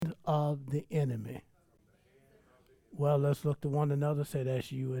of the enemy. Well, let's look to one another, say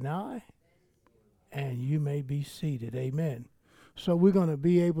that's you and you may be seated. Amen. So we're going to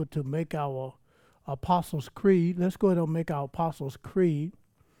be able to make our Apostles' Creed. Let's go ahead and make our Apostles' Creed.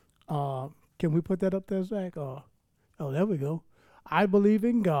 Can we put that up there, Zach? Oh, there we go. I believe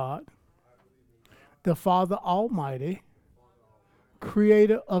in God, the Father Almighty,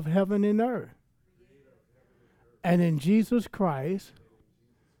 creator of heaven and earth, and in Jesus Christ,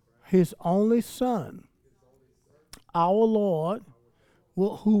 his only Son, our Lord,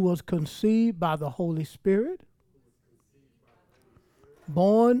 who was conceived by the Holy Spirit,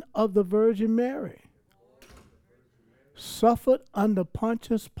 born of the Virgin Mary, suffered under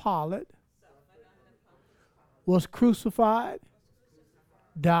Pontius Pilate, was crucified,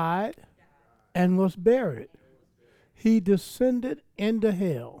 died, and was buried. He descended into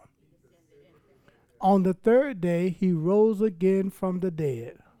hell. On the third day, he rose again from the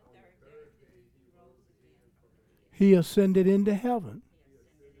dead. He ascended into heaven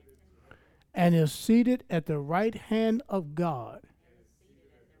and is seated at the right hand of God,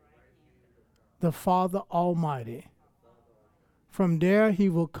 the Father Almighty. From there, he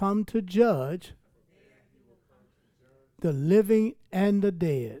will come to judge the living and the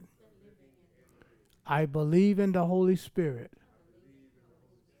dead. I believe in the Holy Spirit,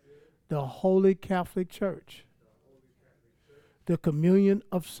 the Holy Catholic Church, the communion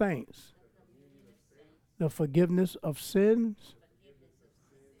of saints, the forgiveness of sins,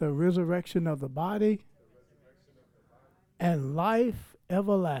 the resurrection of the body, and life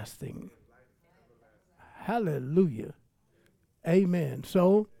everlasting. Hallelujah. Amen.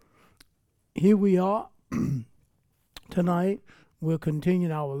 So here we are tonight. We'll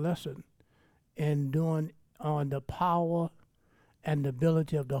continue our lesson in doing on the power and the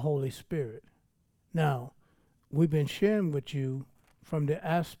ability of the Holy Spirit. Now, we've been sharing with you from the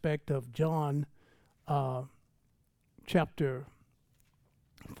aspect of John chapter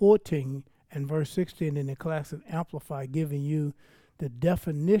 14 and verse 16 in the Classic Amplified, giving you the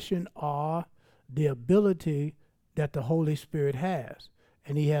definition or the ability that the Holy Spirit has.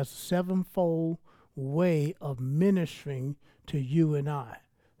 And he has a sevenfold way of ministering to you and I.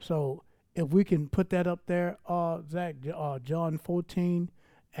 So if we can put that up there, Zach, John 14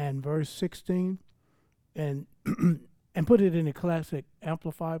 and verse 16, and and put it in the Classic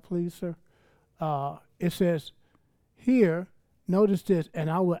Amplified, please, sir. It says here, notice this, and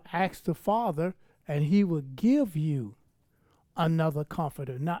I will ask the Father, and he will give you another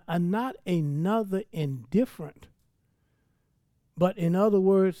comforter. Not another indifferent, but in other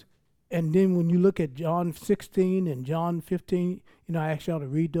words, and then when you look at John 16 and John 15, I asked y'all to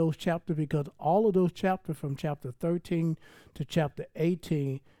read those chapters because all of those chapters from chapter 13 to chapter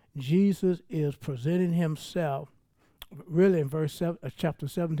 18, Jesus is presenting himself, really in chapter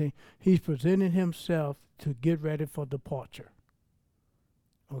 17, he's presenting himself to get ready for departure.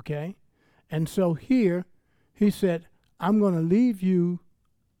 Okay? And so here, he said, I'm going to leave you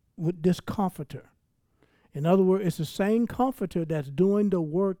with this comforter. In other words, it's the same comforter that's doing the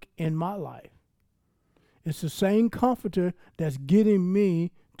work in my life. It's the same comforter that's getting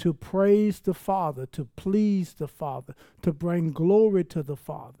me to praise the Father, to please the Father, to bring glory to the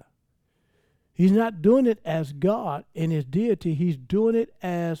Father. He's not doing it as God in his deity. He's doing it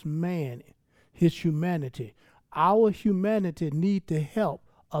as man, his humanity. Our humanity needs the help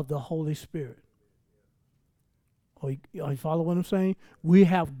of the Holy Spirit. Are you following what I'm saying? We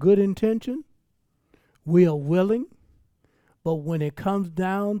have good intention. We are willing. But when it comes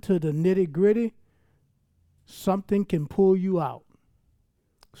down to the nitty-gritty, something can pull you out.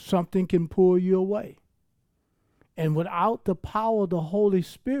 Something can pull you away. And without the power of the Holy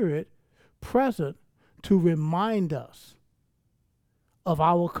Spirit present to remind us of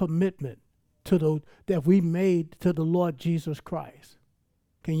our commitment that we made to the Lord Jesus Christ.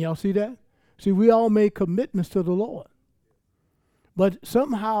 Can y'all see that? See, we all made commitments to the Lord. But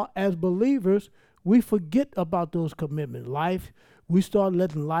somehow as believers, we forget about those commitments. We start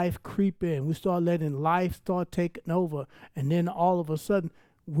letting life creep in. We start letting life start taking over. And then all of a sudden,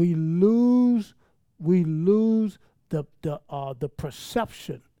 we lose the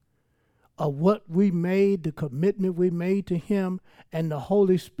perception of what we made, the commitment we made to him. And the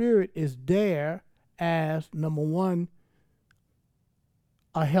Holy Spirit is there as, number one,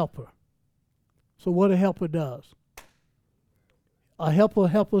 a helper. So what a helper does. A helper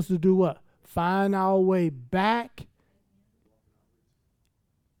helps us to do what? Find our way back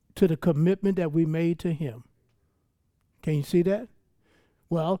to the commitment that we made to him. Can you see that?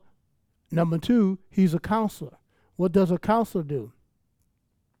 Well, number two, he's a counselor. What does a counselor do?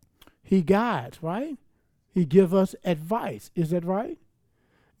 He guides, right? He gives us advice. Is that right?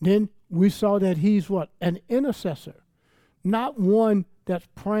 Then we saw that he's what? An intercessor. Not one that's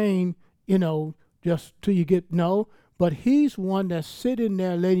praying, just till you get, no. But he's one that's sitting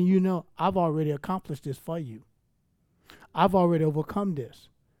there letting you know, I've already accomplished this for you. I've already overcome this.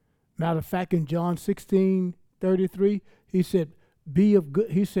 Matter of fact, in John 16:33, he said, be of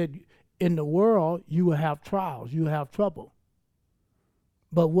good. He said, in the world, you will have trials, you will have trouble.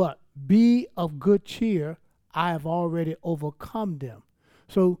 But what? Be of good cheer. I have already overcome them.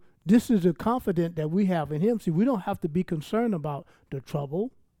 So this is the confidence that we have in him. See, we don't have to be concerned about the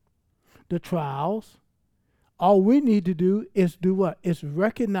trouble, the trials. All we need to do is do what? Is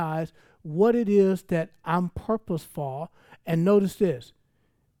recognize what it is that I'm purposed for. And notice this.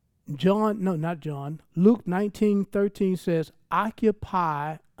 Luke 19:13 says,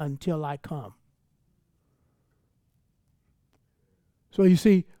 occupy until I come. So you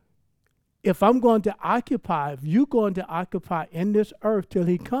see, if I'm going to occupy, if you're going to occupy in this earth till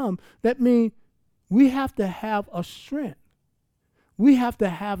he comes, that means we have to have a strength. We have to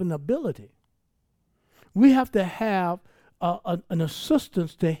have an ability. We have to have an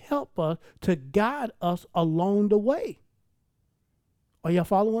assistance to help us, to guide us along the way. Are y'all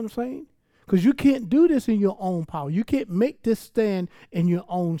following what I'm saying? Because you can't do this in your own power. You can't make this stand in your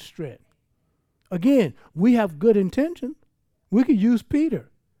own strength. Again, we have good intention. We could use Peter.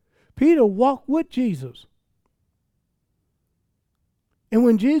 Peter walked with Jesus. And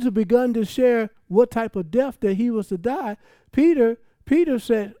when Jesus began to share what type of death that he was to die, Peter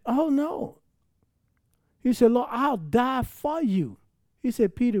said, oh no. He said, Lord, I'll die for you. He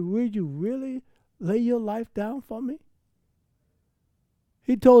said, Peter, will you really lay your life down for me?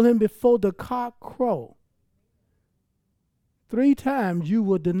 He told him, before the cock crow, 3 times you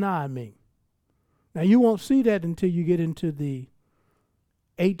will deny me. Now you won't see that until you get into the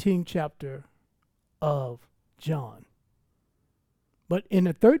 18th chapter of John. But in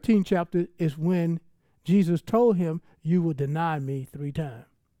the 13th chapter is when Jesus told him, you will deny me 3 times.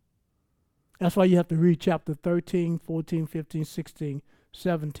 That's why you have to read chapter 13, 14, 15, 16,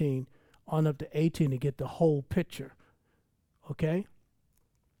 17, on up to 18 to get the whole picture. Okay?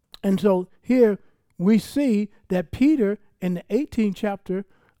 And so here we see that Peter, in the 18th chapter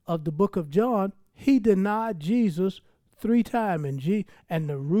of the book of John, he denied Jesus 3 times, and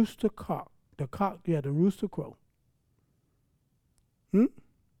the rooster cock, the rooster crow.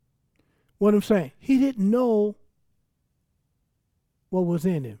 What I'm saying, he didn't know what was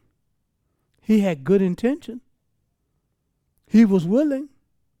in him. He had good intention. He was willing.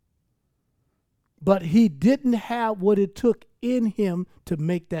 But he didn't have what it took in him to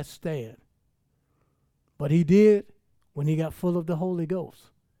make that stand. But he did when he got full of the Holy Ghost.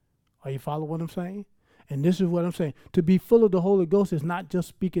 Are you following what I'm saying? And this is what I'm saying. To be full of the Holy Ghost is not just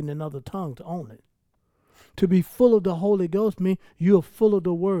speaking in other tongues only. To be full of the Holy Ghost means you're full of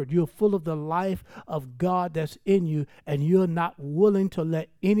the Word. You're full of the life of God that's in you, and you're not willing to let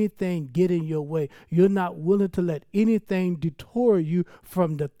anything get in your way. You're not willing to let anything detour you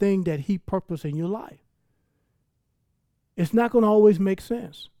from the thing that He purposed in your life. It's not going to always make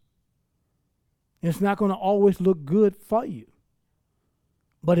sense. It's not going to always look good for you.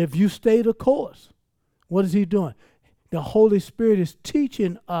 But if you stay the course, what is He doing? The Holy Spirit is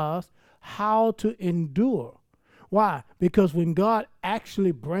teaching us how to endure. Why? Because when God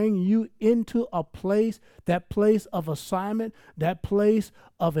actually brings you into a place, that place of assignment, that place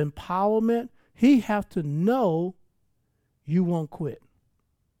of empowerment, He has to know you won't quit.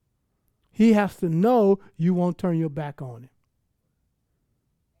 He has to know you won't turn your back on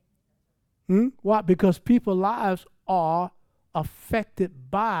Him. Why? Because people's lives are affected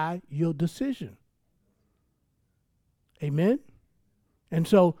by your decision. Amen? And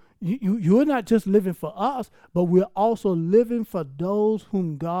so you're not just living for us, but we're also living for those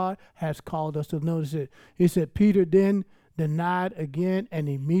whom God has called us to. Notice it. He said, Peter then denied again, and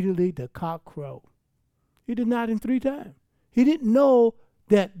immediately the cock crowed. He denied Him 3 times. He didn't know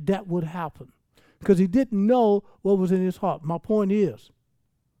that would happen because he didn't know what was in his heart. My point is,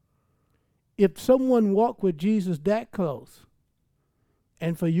 if someone walked with Jesus that close,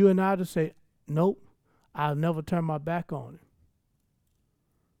 and for you and I to say, nope, I'll never turn my back on Him.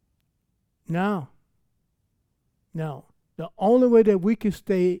 No. The only way that we can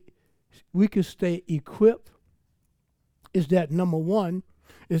stay equipped is that, number one,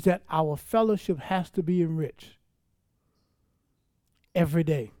 is that our fellowship has to be enriched every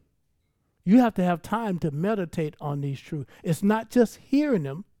day. You have to have time to meditate on these truths. It's not just hearing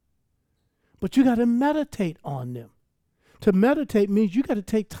them, but you got to meditate on them. To meditate means you got to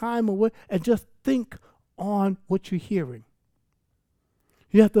take time away and just think on what you're hearing.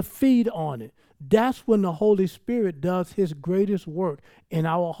 You have to feed on it. That's when the Holy Spirit does his greatest work in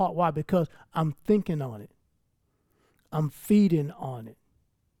our heart. Why? Because I'm thinking on it. I'm feeding on it.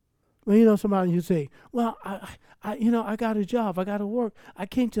 Well, somebody you say, well, I got a job. I got to work. I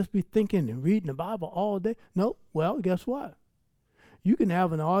can't just be thinking and reading the Bible all day. No. Well, guess what? You can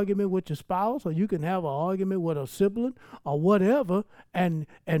have an argument with your spouse, or you can have an argument with a sibling or whatever, and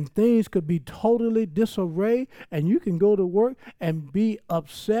things could be totally disarray, and you can go to work and be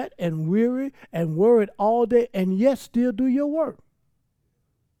upset and weary and worried all day and yet still do your work.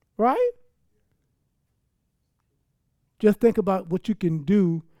 Right? Just think about what you can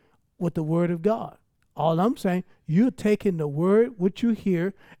do with the Word of God. All I'm saying, you're taking the Word, what you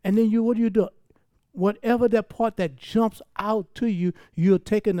hear, and then what do you do? Whatever that part that jumps out to you, you're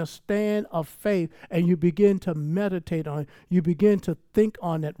taking a stand of faith and you begin to meditate on it. You begin to think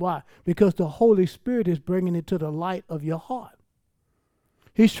on it. Why? Because the Holy Spirit is bringing it to the light of your heart.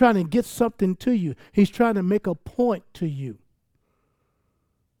 He's trying to get something to you. He's trying to make a point to you.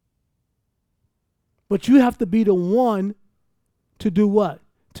 But you have to be the one to do what?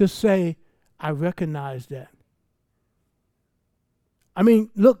 To say, I recognize that. I mean,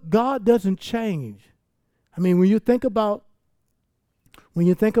 look, God doesn't change. I mean, when you think about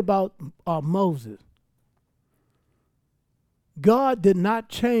Moses, God did not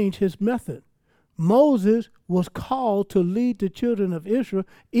change his method. Moses was called to lead the children of Israel,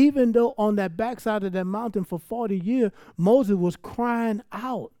 even though on that backside of that mountain for 40 years, Moses was crying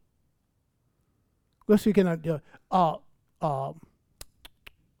out. Let's see,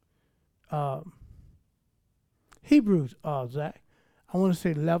 Hebrews, Zach. I want to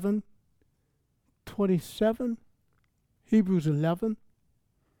say 11:27. Hebrews 11.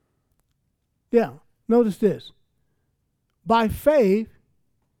 Yeah, notice this. By faith,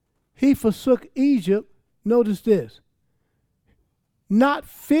 he forsook Egypt. Notice this. Not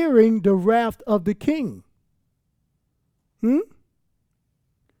fearing the wrath of the king.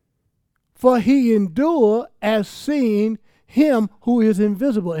 For he endured as seeing him who is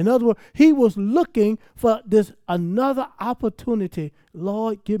invisible. In other words, he was looking for this another opportunity.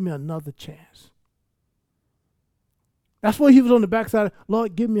 Lord, give me another chance. That's why he was on the backside.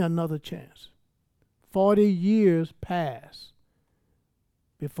 Lord, give me another chance. 40 years passed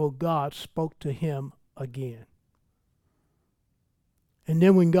before God spoke to him again. And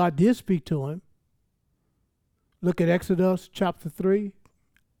then when God did speak to him, look at Exodus chapter 3.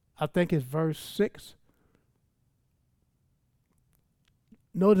 I think it's verse 6.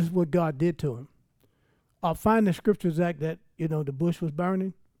 Notice what God did to him. I'll find the scripture, Zach, that, the bush was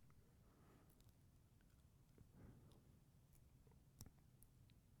burning.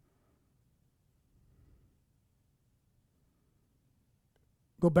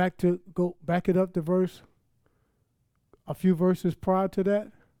 Go back it up to a few verses prior to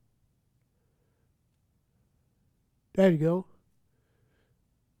that. There you go.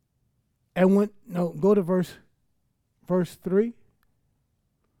 And go to verse 3.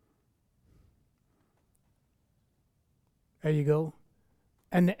 There you go.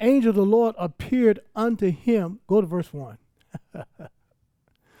 And the angel of the Lord appeared unto him. Go to verse 1.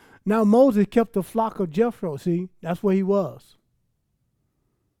 Now Moses kept the flock of Jethro. See, that's where he was.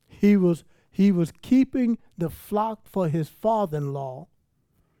 He was keeping the flock for his father-in-law.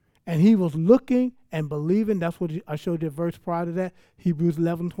 And he was looking and believing. That's what I showed you the verse prior to that. Hebrews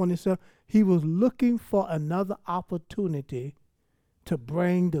 11:27. He was looking for another opportunity to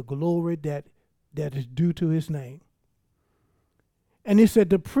bring the glory that is due to his name. And he said,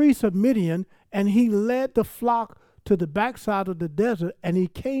 the priest of Midian, and he led the flock to the backside of the desert, and he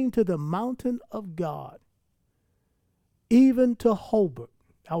came to the mountain of God, even to Horeb.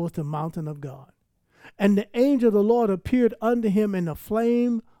 That was the mountain of God. And the angel of the Lord appeared unto him in a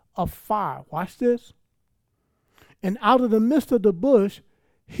flame of fire. Watch this. And out of the midst of the bush,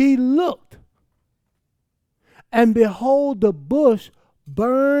 he looked, and behold, the bush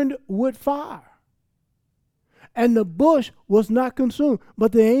burned with fire. And the bush was not consumed,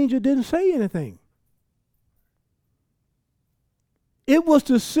 but the angel didn't say anything. It was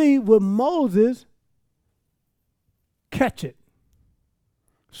to see would Moses catch it.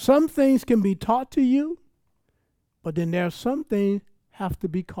 Some things can be taught to you, but then there are some things have to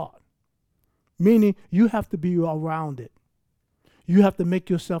be caught. Meaning you have to be around it. You have to make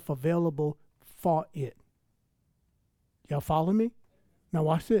yourself available for it. Y'all follow me? Now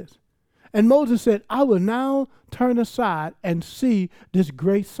watch this. And Moses said, I will now turn aside and see this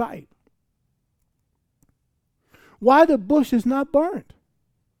great sight. Why the bush is not burnt?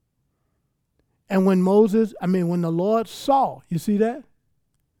 And when the Lord saw, you see that?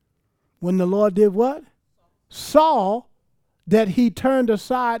 When the Lord did what? Saw that he turned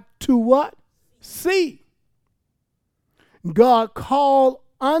aside to what? see. God called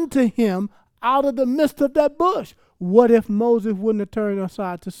unto him out of the midst of that bush. What if Moses wouldn't have turned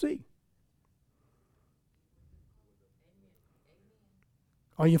aside to see?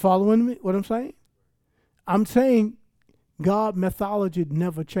 Are you following me? What I'm saying? I'm saying God methodology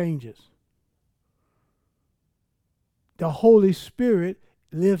never changes. The Holy Spirit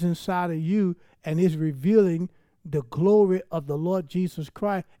lives inside of you and is revealing the glory of the Lord Jesus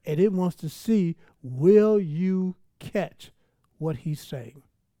Christ, and it wants to see, will you catch what he's saying?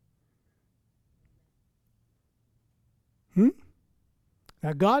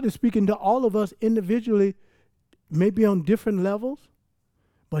 Now, God is speaking to all of us individually, maybe on different levels,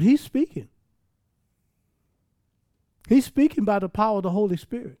 but he's speaking. He's speaking by the power of the Holy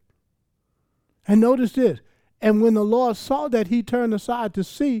Spirit. And notice this. And when the Lord saw that he turned aside to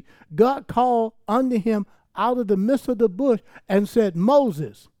see, God called unto him out of the midst of the bush and said,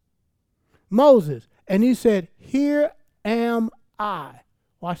 Moses, Moses. And he said, here am I.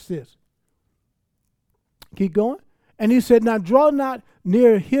 Watch this. Keep going. And he said, now draw not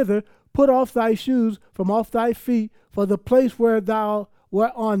near hither, put off thy shoes from off thy feet, for the place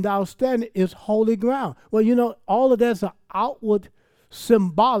whereon thou standest is holy ground. Well, you know, all of that's an outward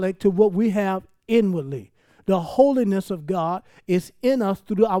symbolic to what we have inwardly. The holiness of God is in us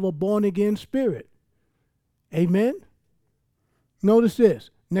through our born-again spirit. Amen? Notice this.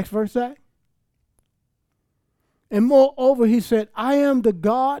 Next verse, Zach. And moreover, he said, I am the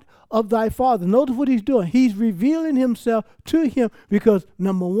God of thy father. Notice what he's doing. He's revealing himself to him because,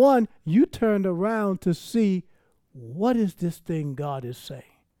 number one, you turned around to see, what is this thing God is saying?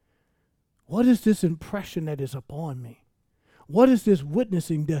 What is this impression that is upon me? What is this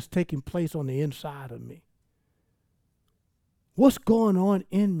witnessing that's taking place on the inside of me? What's going on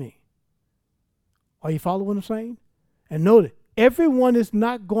in me? Are you following what I'm saying? And notice, everyone is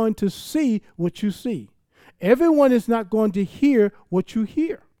not going to see what you see. Everyone is not going to hear what you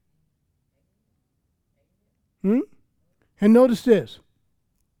hear. And notice this.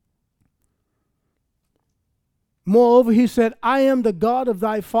 Moreover, he said, I am the God of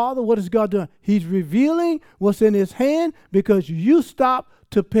thy father. What is God doing? He's revealing what's in his hand because you stop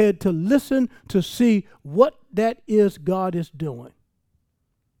to listen to see what that is God is doing.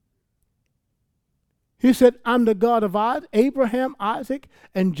 He said, I'm the God of Abraham, Isaac,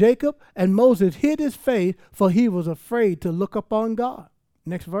 and Jacob. And Moses hid his face, for he was afraid to look upon God.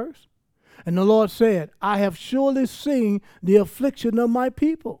 Next verse. And the Lord said, I have surely seen the affliction of my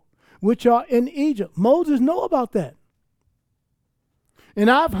people, which are in Egypt. Moses know about that. And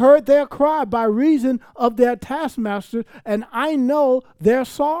I've heard their cry by reason of their taskmasters, and I know their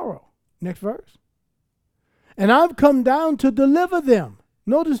sorrow. Next verse. And I've come down to deliver them.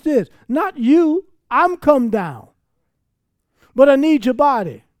 Notice this. Not you. I'm come down. But I need your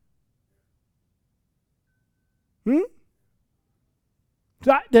body.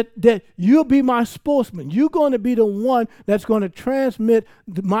 That you'll be my spokesman. You're going to be the one that's going to transmit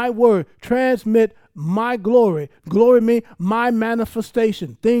my word, transmit my glory. Glory means my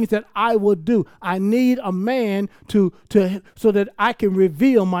manifestation, things that I will do. I need a man so that I can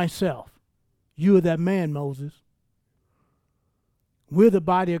reveal myself. You are that man, Moses. We're the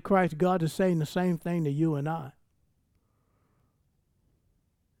body of Christ. God is saying the same thing to you and I.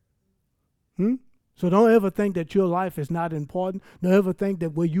 So don't ever think that your life is not important. Don't ever think that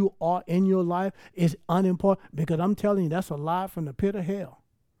where you are in your life is unimportant, because I'm telling you, that's a lie from the pit of hell.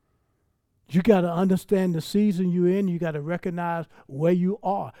 You got to understand the season you're in. You got to recognize where you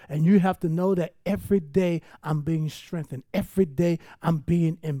are. And you have to know that every day I'm being strengthened. Every day I'm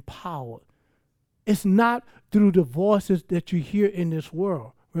being empowered. It's not through the voices that you hear in this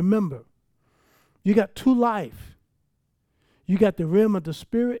world. Remember, you got two lives. You got the realm of the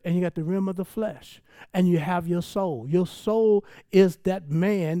spirit and you got the realm of the flesh. And you have your soul. Your soul is that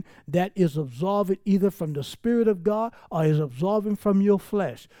man that is absorbing either from the Spirit of God or is absorbing from your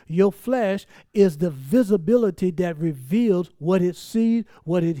flesh. Your flesh is the visibility that reveals what it sees,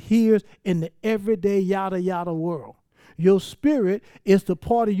 what it hears in the everyday yada yada world. Your spirit is the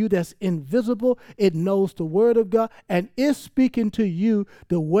part of you that's invisible. It knows the word of God and is speaking to you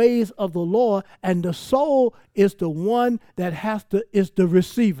the ways of the Lord. And the soul is the one that is the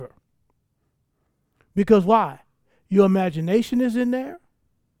receiver. Because why? Your imagination is in there.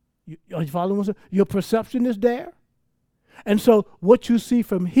 Are you following? Your perception is there. And so what you see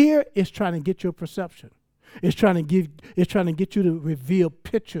from here is trying to get your perception. It's trying to get you to reveal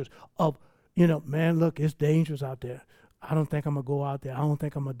pictures of, man, look, it's dangerous out there. I don't think I'm going to go out there. I don't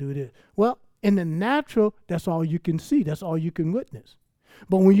think I'm going to do this. Well, in the natural, that's all you can see. That's all you can witness.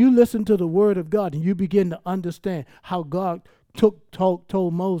 But when you listen to the word of God and you begin to understand how God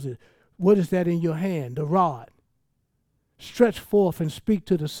told Moses, what is that in your hand? The rod. Stretch forth and speak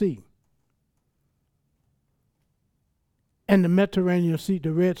to the sea. And the Mediterranean Sea,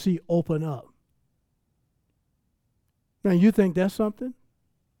 the Red Sea, open up. Now, you think that's something?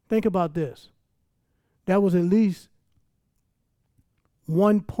 Think about this. That was at least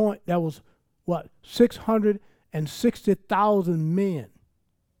 660,000 men.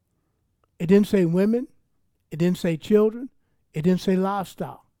 It didn't say women. It didn't say children. It didn't say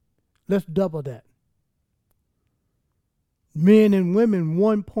livestock. Let's double that. Men and women,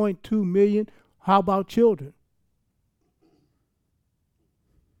 1.2 million. How about children?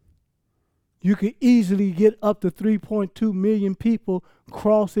 You could easily get up to 3.2 million people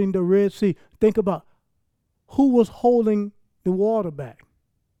crossing the Red Sea. Think about who was holding the water back.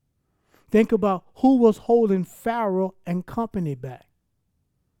 Think about who was holding Pharaoh and company back.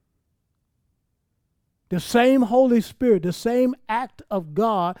 The same Holy Spirit, the same act of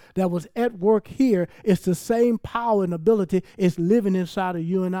God that was at work here is the same power and ability is living inside of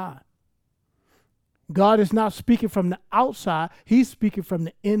you and I. God is not speaking from the outside. He's speaking from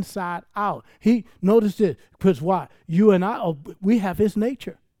the inside out. Notice this, because why? You and I, we have his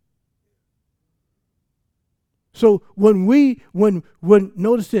nature. So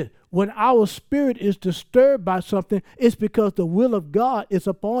notice this, when our spirit is disturbed by something, it's because the will of God is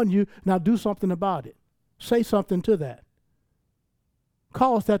upon you. Now do something about it. Say something to that.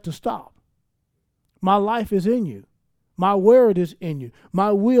 Cause that to stop. My life is in you. My word is in you.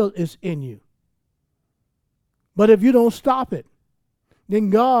 My will is in you. But if you don't stop it,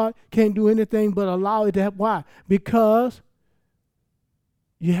 then God can't do anything but allow it to happen. Why? Because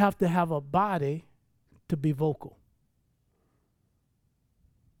you have to have a body to be vocal.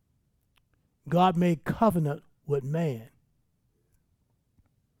 God made covenant with man.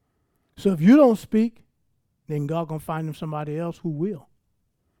 So if you don't speak, then God gonna find him somebody else who will.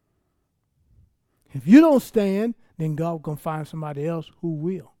 If you don't stand, then God gonna find somebody else who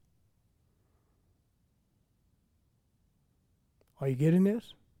will. Are you getting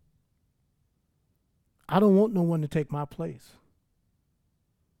this? I don't want no one to take my place.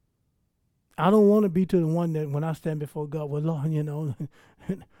 I don't want to be to the one that when I stand before God, well, Lord,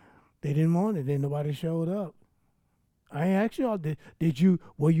 they didn't want it. Then nobody showed up. I asked y'all,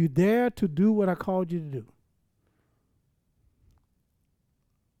 were you there to do what I called you to do?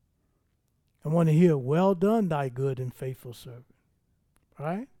 I want to hear, well done, thy good and faithful servant.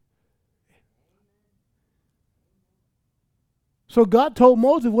 Right? So God told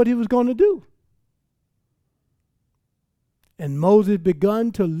Moses what he was going to do. And Moses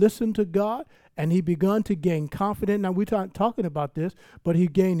begun to listen to God, and he begun to gain confidence. Now, we're not talking about this, but he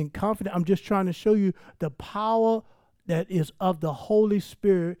gained in confidence. I'm just trying to show you the power that is of the Holy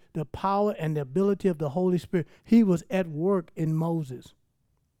Spirit, the power and the ability of the Holy Spirit. He was at work in Moses.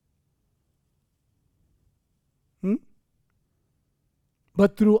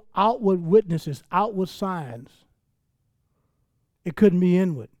 But through outward witnesses, outward signs, it couldn't be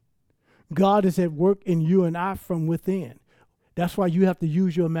inward. God is at work in you and I from within. That's why you have to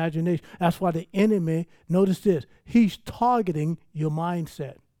use your imagination. That's why the enemy, notice this, he's targeting your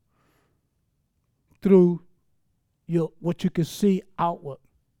mindset through what you can see outward,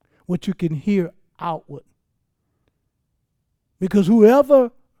 what you can hear outward. Because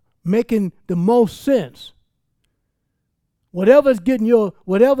whoever making the most sense, whatever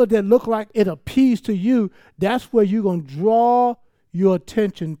that look like it appeals to you, that's where you're going to draw your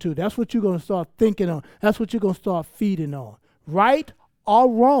attention to. That's what you're going to start thinking on. That's what you're going to start feeding on. Right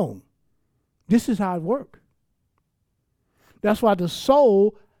or wrong. This is how it works. That's why the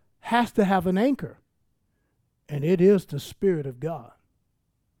soul has to have an anchor. And it is the Spirit of God.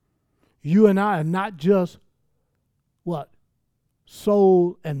 You and I are not just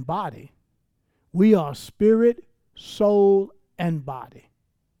soul and body. We are spirit, soul, and body.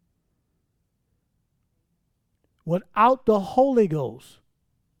 Without the Holy Ghost,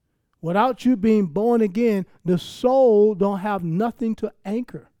 without you being born again, the soul don't have nothing to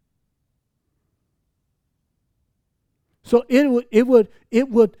anchor. So it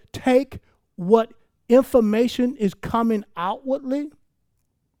would take what information is coming outwardly,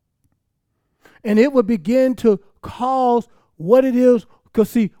 and it would begin to cause what it is. Because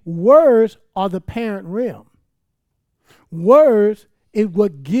see, words are the parent realm. Words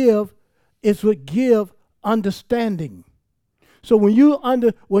would give understanding. So when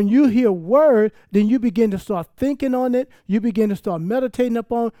you hear word, then you begin to start thinking on it. You begin to start meditating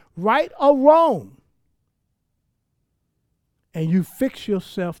upon right or wrong. And you fix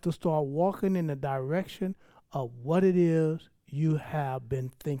yourself to start walking in the direction of what it is you have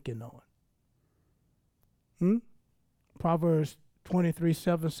been thinking on. Proverbs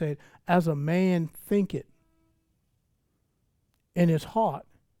 23:7 said, as a man thinketh in his heart,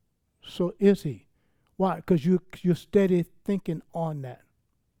 so is he. Why? Because you're steady thinking on that.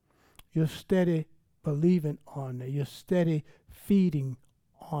 You're steady believing on that. You're steady feeding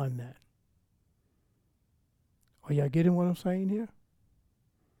on that. Are y'all getting what I'm saying here?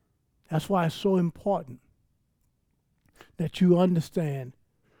 That's why it's so important that you understand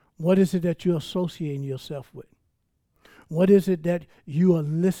what is it that you're associating yourself with. What is it that you are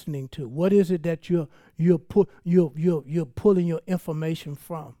listening to? What is it that you're pulling your information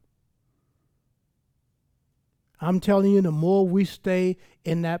from? I'm telling you, the more we stay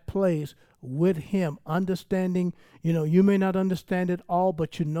in that place with him, understanding, you may not understand it all,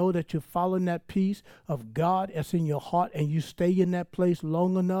 but you know that you're following that peace of God that's in your heart, and you stay in that place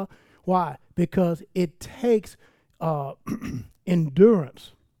long enough. Why? Because it takes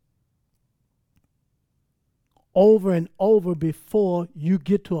endurance over and over before you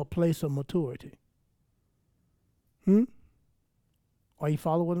get to a place of maturity. Are you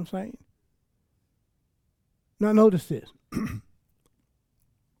following what I'm saying? Now notice this.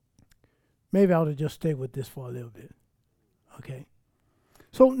 Maybe I ought to just stay with this for a little bit. Okay.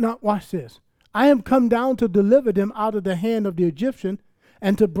 So now watch this. I am come down to deliver them out of the hand of the Egyptian,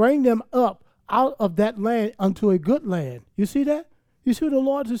 and to bring them up out of that land unto a good land. You see that? You see what the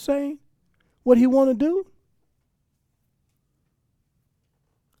Lord is saying? What he want to do?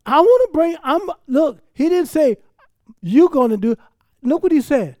 I want to look, he didn't say, you're going to do. Look what he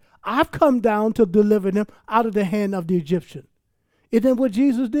said. I've come down to deliver them out of the hand of the Egyptian. Isn't that what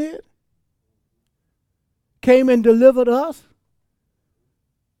Jesus did? Came and delivered us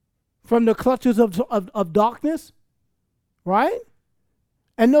from the clutches of darkness, right?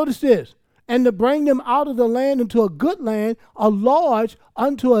 And notice this. And to bring them out of the land into a good land, a large,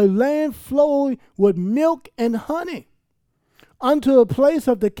 unto a land flowing with milk and honey, unto a place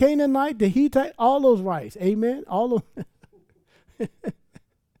of the Canaanite, the Hittite, all those rights. Amen? All of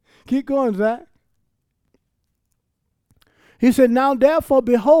Keep going, Zach. He said, now therefore,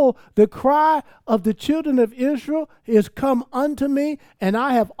 behold, the cry of the children of Israel is come unto me, and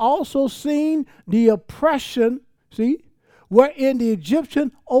I have also seen the oppression, wherein the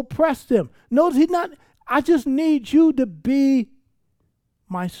Egyptian oppressed them. Notice I just need you to be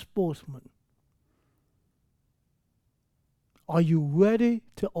my spokesman. Are you ready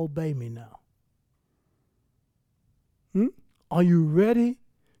to obey me now? Are you ready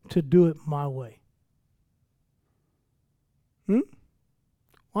to do it my way?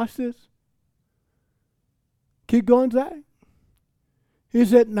 Watch this. Keep going, Zach. He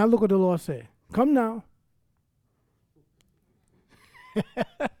said, now look what the Lord said. Come now.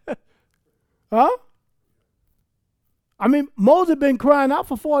 Huh? I mean, Moses had been crying out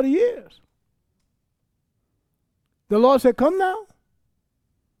for 40 years. The Lord said, come now.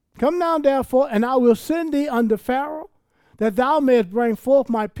 Come now, therefore, and I will send thee unto Pharaoh, that thou mayest bring forth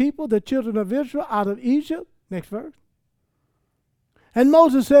my people, the children of Israel, out of Egypt. Next verse. And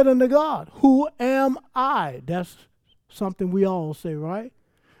Moses said unto God, who am I? That's something we all say, right?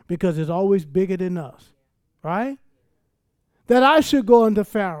 Because it's always bigger than us, right? That I should go unto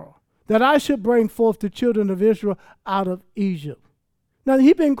Pharaoh, that I should bring forth the children of Israel out of Egypt. Now,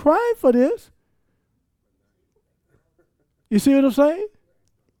 he's been crying for this. You see what I'm saying?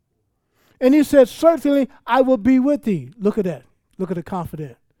 And he said, certainly I will be with thee. Look at that. Look at the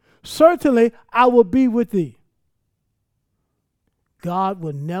confidence. Certainly I will be with thee. God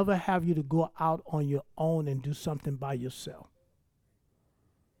will never have you to go out on your own and do something by yourself.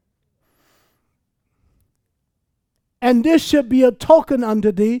 And this should be a token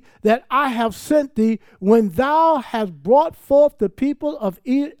unto thee that I have sent thee when thou hast brought forth the people of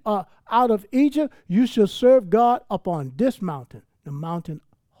out of Egypt. You shall serve God upon this mountain, the mountain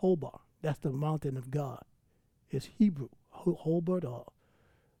Hobah. That's the mountain of God. It's Hebrew, Hobah, or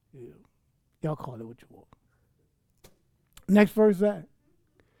y'all call it what you want. Next verse, that.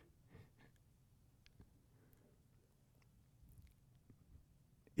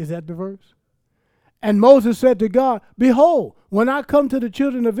 Is that the verse? And Moses said to God, behold, when I come to the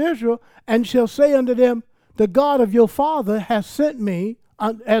children of Israel and shall say unto them, the God of your father has sent me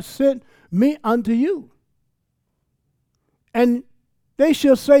unto you. And they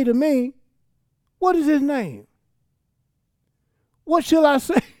shall say to me, what is his name? What shall I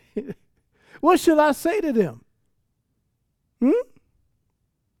say? What shall I say to them?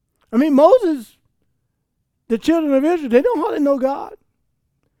 I mean, Moses, the children of Israel, they don't hardly know God.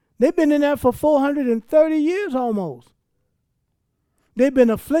 They've been in there for 430 years almost. They've been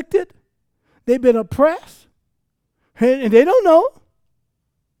afflicted. They've been oppressed. And they don't know.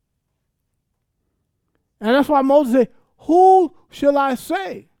 And that's why Moses said, who shall I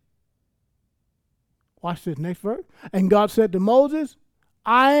say? Watch this next verse. And God said to Moses,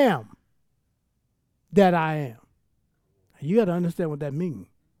 I am that I am. You got to understand what that means.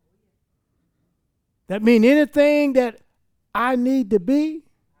 That means anything that I need to be,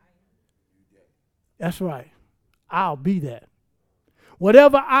 that's right. I'll be that.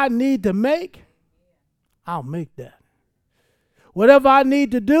 Whatever I need to make, I'll make that. Whatever I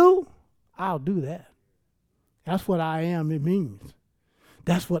need to do, I'll do that. That's what I am, it means.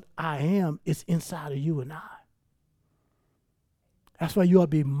 That's what I am is inside of you and I. That's why you ought to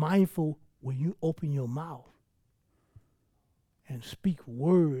be mindful when you open your mouth and speak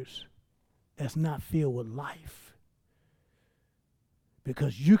words that's not filled with life.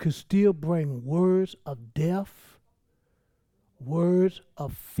 Because you can still bring words of death, words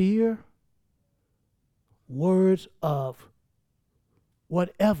of fear, words of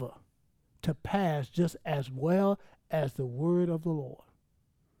whatever to pass just as well as the word of the Lord.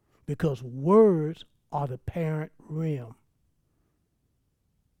 Because words are the parent realm.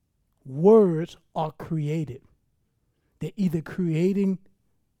 Words are created. They're either creating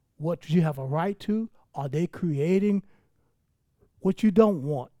what you have a right to, or they're creating what you don't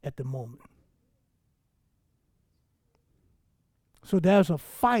want at the moment. So there's a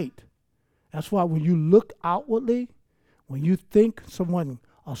fight. That's why when you look outwardly, when you think someone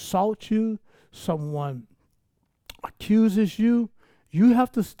assaults you, someone accuses you, you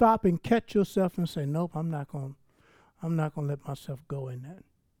have to stop and catch yourself and say, nope, I'm not going to let myself go in that.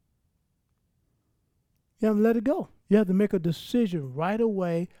 You have to let it go. You have to make a decision right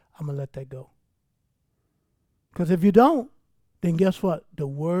away, I'm going to let that go. Because if you don't, then guess what? The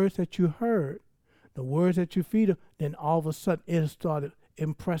words that you heard, the words that you feed, then all of a sudden it started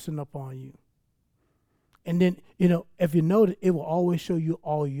impressing upon you. And then, if you notice, it will always show you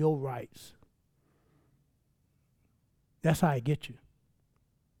all your rights. That's how it gets you.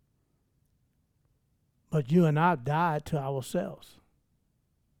 But you and I died to ourselves.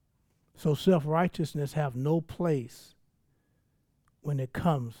 So self-righteousness have no place when it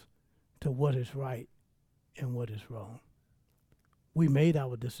comes to what is right and what is wrong. We made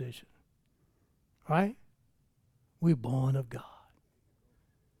our decision, right? We're born of God.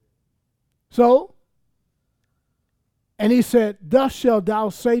 So, and he said, thus shalt thou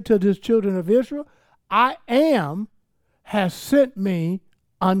say to the children of Israel, I am has sent me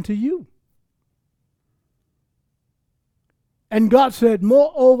unto you. And God said,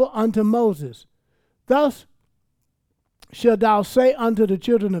 moreover unto Moses, thus shalt thou say unto the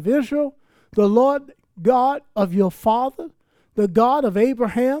children of Israel, the Lord God of your father, the God of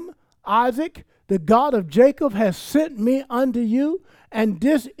Abraham, Isaac, the God of Jacob has sent me unto you, and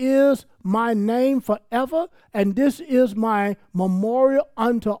this is my name forever, and this is my memorial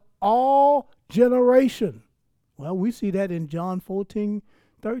unto all generation. Well, we see that in John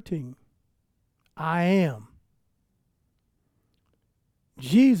 14:13. I am.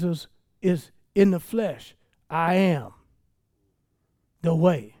 Jesus is in the flesh. I am the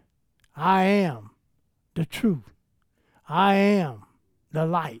way. I am the truth. I am the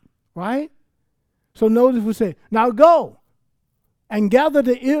light, right? So notice we say, now go and gather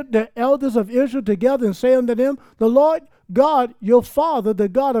the elders of Israel together and say unto them, the Lord God, your father, the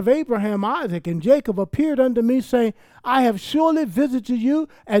God of Abraham, Isaac, and Jacob, appeared unto me, saying, I have surely visited you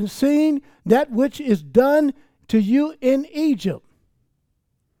and seen that which is done to you in Egypt.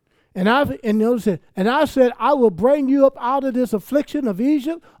 And I said, I will bring you up out of this affliction of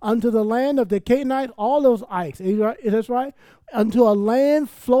Egypt unto the land of the Canaanites, all those ites. That's right. Unto a land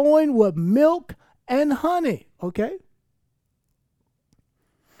flowing with milk and honey. Okay.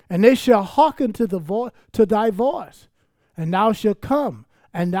 And they shall hearken to thy voice, and thou shalt come,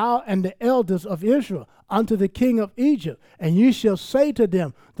 and thou and the elders of Israel unto the king of Egypt, and you shall say to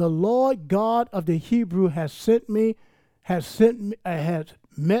them, the Lord God of the Hebrew has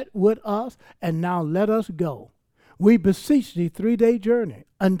met with us, and now let us go. We beseech thee 3-day journey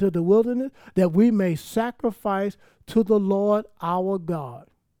unto the wilderness, that we may sacrifice to the Lord our God.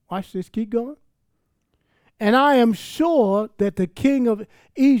 Watch this, keep going. And I am sure that the king of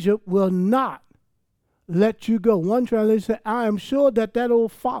Egypt will not let you go. One translation said, I am sure that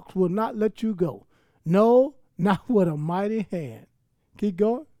old fox will not let you go. No, not with a mighty hand. Keep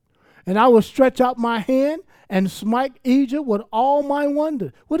going. And I will stretch out my hand and smite Egypt with all my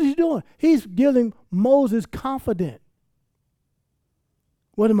wonders. What is he doing? He's giving Moses confidence.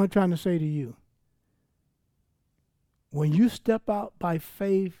 What am I trying to say to you? When you step out by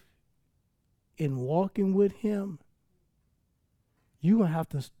faith in walking with him, you're going to have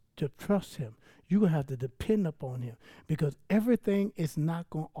to trust him. You're going to have to depend upon him, because everything is not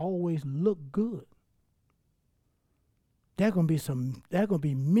going to always look good. There's gonna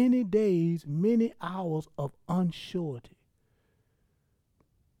be many days, many hours of unsurety.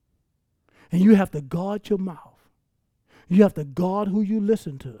 And you have to guard your mouth. You have to guard who you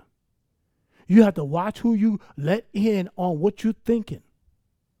listen to. You have to watch who you let in on what you're thinking.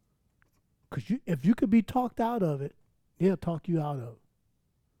 Because if you could be talked out of it, they'll talk you out of it.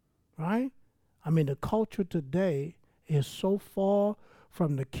 Right? I mean, the culture today is so far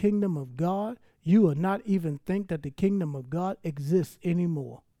from the kingdom of God, you will not even think that the kingdom of God exists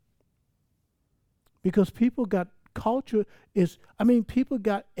anymore. Because people got people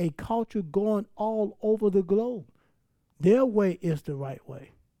got a culture going all over the globe. Their way is the right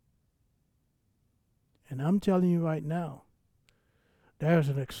way. And I'm telling you right now, there's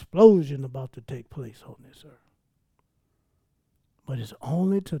an explosion about to take place on this earth. But it's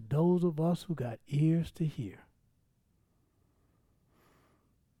only to those of us who got ears to hear.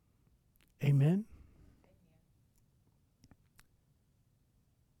 Amen.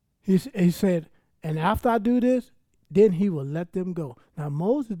 He said, and after I do this, then he will let them go. Now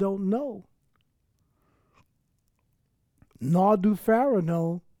Moses don't know, nor do Pharaoh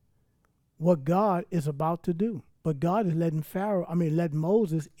know what God is about to do. But God is letting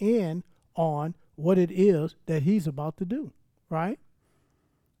Moses in on what it is that he's about to do. Right?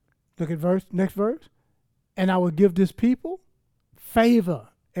 Look at next verse. And I will give this people favor.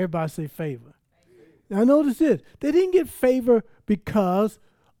 Everybody say favor. Now notice this. They didn't get favor because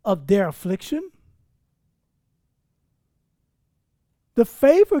of their affliction. The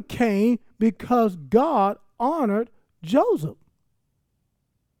favor came because God honored Joseph.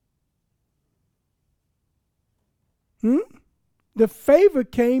 The favor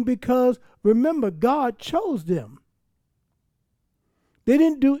came because, remember, God chose them. They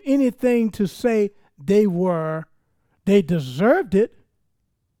didn't do anything to say they deserved it.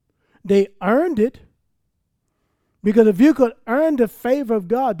 They earned it. Because if you could earn the favor of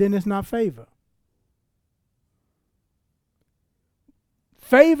God, then it's not favor.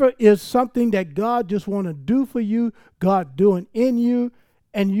 Favor is something that God just want to do for you, God doing in you,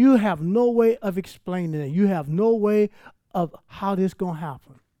 and you have no way of explaining it. You have no way of how this going to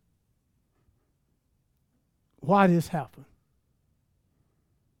happen. Why this happened?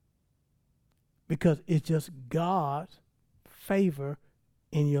 Because it's just God's favor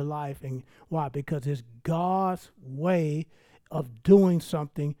in your life. And why? Because it's God's way of doing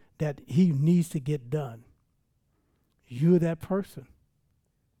something that he needs to get done. You're that person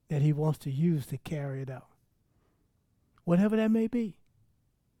that he wants to use to carry it out. Whatever that may be.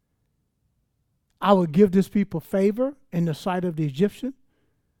 I will give this people favor in the sight of the Egyptian,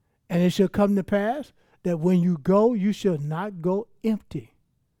 and it shall come to pass that when you go, you shall not go empty.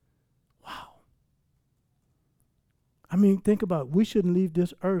 Wow. I mean, think about it. We shouldn't leave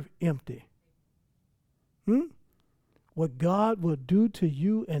this earth empty. What God will do to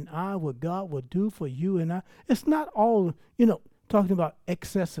you and I, what God will do for you and I, it's not all, talking about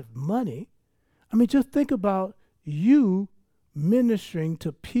excessive money. I mean, just think about you ministering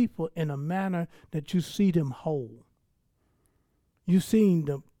to people in a manner that you see them whole. You seen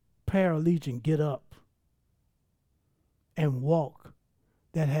the paralytic get up and walk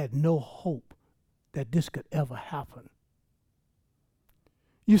that had no hope that this could ever happen.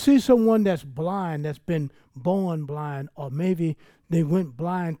 You see someone that's blind, that's been born blind, or maybe they went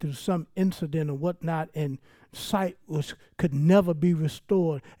blind through some incident or whatnot, and sight could never be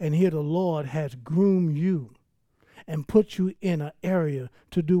restored. And here the Lord has groomed you and put you in an area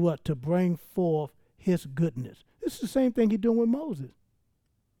to do what? To bring forth his goodness. This is the same thing he's doing with Moses.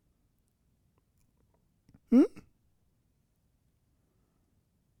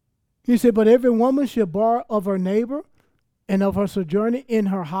 He said, but every woman shall borrow of her neighbor and of her sojourner in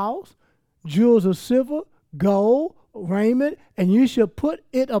her house jewels of silver, gold, raiment, and you shall put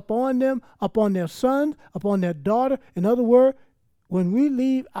it upon them, upon their sons, upon their daughter. In other words, when we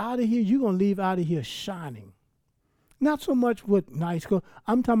leave out of here, you're going to leave out of here shining. Not so much with nice clothes.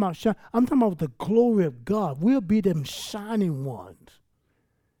 I'm talking about shine. I'm talking about the glory of God. We'll be them shining ones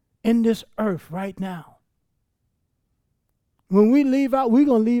in this earth right now. When we leave out, we're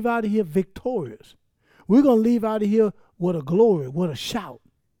going to leave out of here victorious. We're going to leave out of here with a glory, with a shout.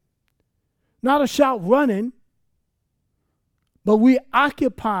 Not a shout running, but we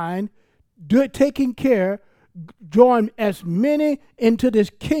occupying, taking care, drawing as many into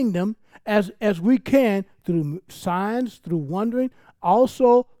this kingdom as we can through signs, through wondering,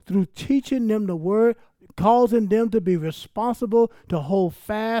 also through teaching them the word, causing them to be responsible to hold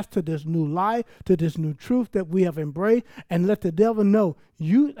fast to this new life, to this new truth that we have embraced, and let the devil know,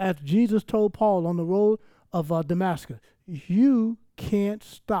 you, as Jesus told Paul on the road of Damascus, you can't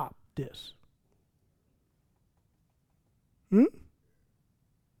stop this. Hmm?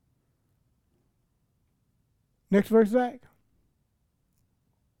 Next verse, Zach.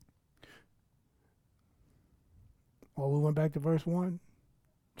 Oh, we went back to verse 1.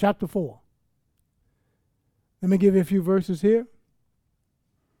 Chapter 4. Let me give you a few verses here.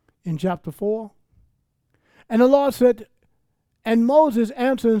 In chapter 4. And the Lord said, and Moses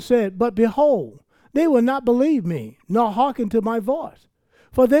answered and said, but behold, they will not believe me, nor hearken to my voice.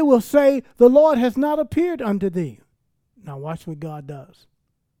 For they will say, the Lord has not appeared unto thee. Now watch what God does.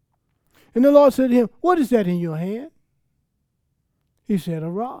 And the Lord said to him, what is that in your hand? He said, a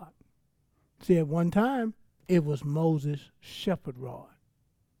rod. See, at one time, it was Moses' shepherd rod.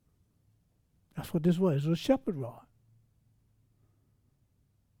 That's what this was. It was a shepherd rod.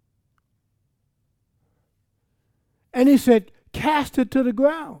 And he said, cast it to the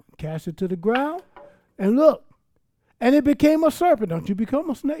ground. Cast it to the ground. And look. And it became a serpent. Don't you become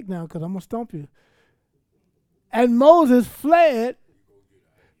a snake now, because I'm going to stomp you. And Moses fled.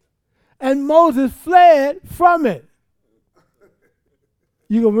 And Moses fled from it.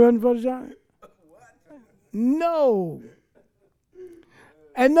 You going to run, Brother John? No.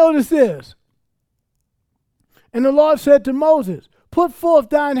 And notice this. And the Lord said to Moses, put forth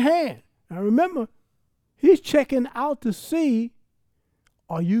thine hand. Now remember, he's checking out to see,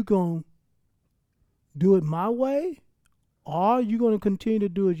 are you going to do it my way, or are you going to continue to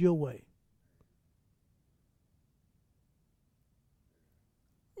do it your way?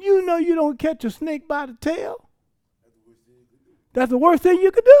 You know you don't catch a snake by the tail. That's the worst thing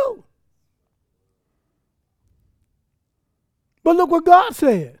you could do. But look what God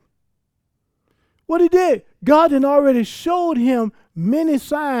said. What he did, God had already showed him many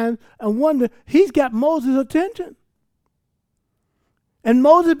signs and wonder. He's got Moses' attention. And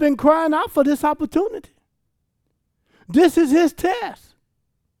Moses been crying out for this opportunity. This is his test.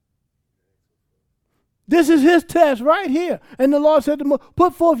 This is his test right here. And the Lord said to Moses,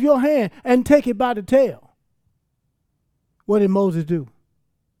 put forth your hand and take it by the tail. What did Moses do?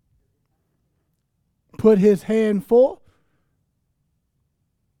 Put his hand forth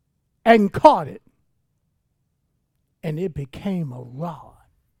and caught it. And it became a rod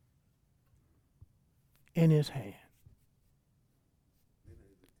in his hand.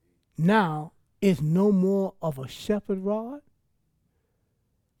 Now, it's no more of a shepherd rod.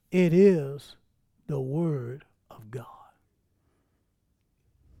 It is the word of God.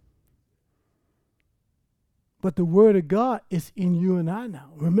 But the word of God is in you and I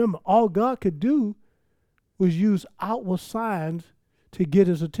now. Remember, all God could do was use outward signs to get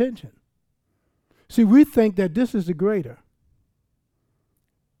his attention. See, we think that this is the greater.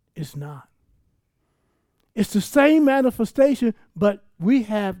 It's not. It's the same manifestation, but we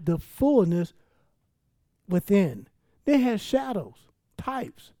have the fullness within. They had shadows,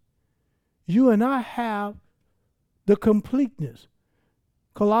 types. You and I have the completeness.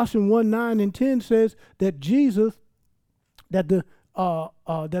 Colossians 1:9-10 says that Jesus, that the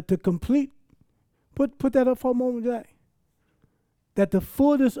complete, put that up for a moment, Jack. That the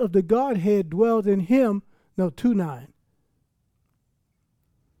fullness of the Godhead dwells in him. No, 2:9.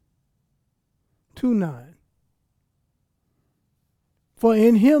 2:9. For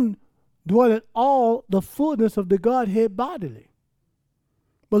in him dwelleth all the fullness of the Godhead bodily.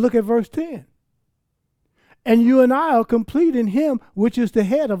 But look at verse 10. And you and I are complete in him, which is the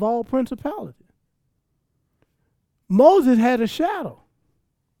head of all principality. Moses had a shadow.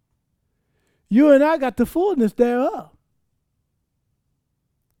 You and I got the fullness thereof.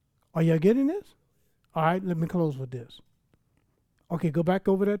 Are y'all getting this? All right, let me close with this. Okay, go back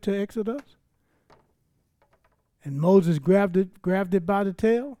over there to Exodus. And Moses grabbed it by the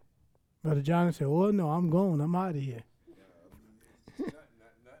tail. Brother John said, oh, no, I'm going. I'm out of here. I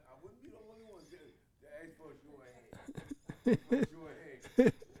wouldn't be the only one to ask for your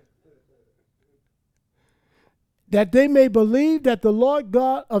hand. That they may believe that the Lord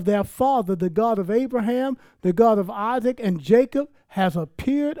God of their father, the God of Abraham, the God of Isaac and Jacob, has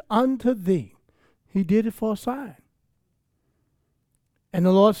appeared unto thee. He did it for a sign. And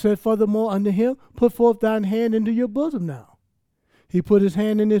the Lord said furthermore unto him, put forth thine hand into your bosom now. He put his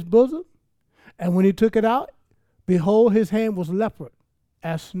hand in his bosom, and when he took it out, behold, his hand was leopard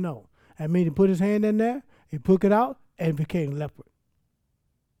as snow. I mean, he put his hand in there, he took it out, and it became leopard.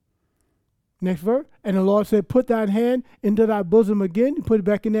 Next verse. And the Lord said, put thine hand into thy bosom again. He put it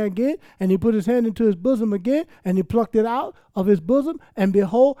back in there again. And he put his hand into his bosom again. And he plucked it out of his bosom. And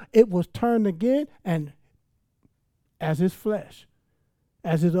behold, it was turned again. And as his flesh,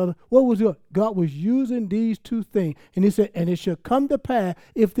 as his other. What was it? God was using these two things. And he said, and it shall come to pass,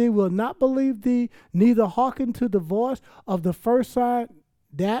 if they will not believe thee, neither hearken to the voice of the first sign,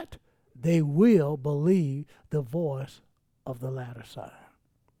 that they will believe the voice of the latter side.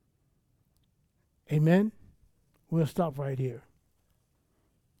 Amen? We'll stop right here.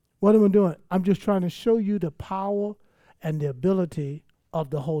 What am I doing? I'm just trying to show you the power and the ability of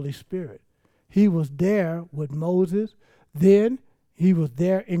the Holy Spirit. He was there with Moses. Then he was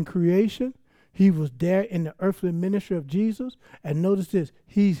there in creation. He was there in the earthly ministry of Jesus. And notice this,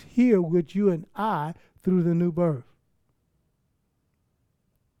 he's here with you and I through the new birth.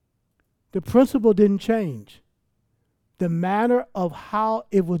 The principle didn't change. The manner of how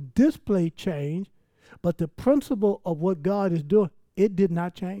it was displayed changed, but the principle of what God is doing, it did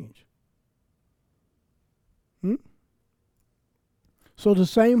not change. So the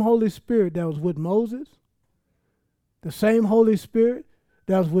same Holy Spirit that was with Moses, the same Holy Spirit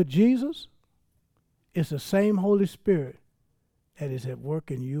that was with Jesus, is the same Holy Spirit that is at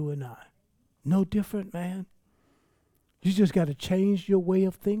work in you and I. No different, man. You just got to change your way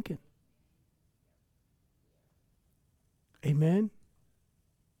of thinking. Amen?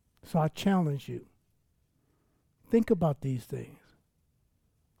 So I challenge you. Think about these things.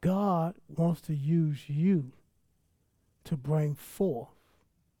 God wants to use you to bring forth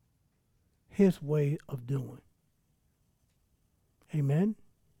his way of doing. Amen?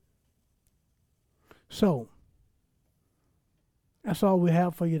 So, that's all we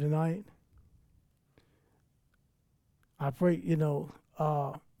have for you tonight. I pray, did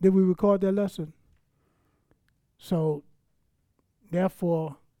we record that lesson? So,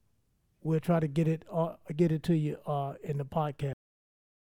 therefore, we'll try to get it to you in the podcast.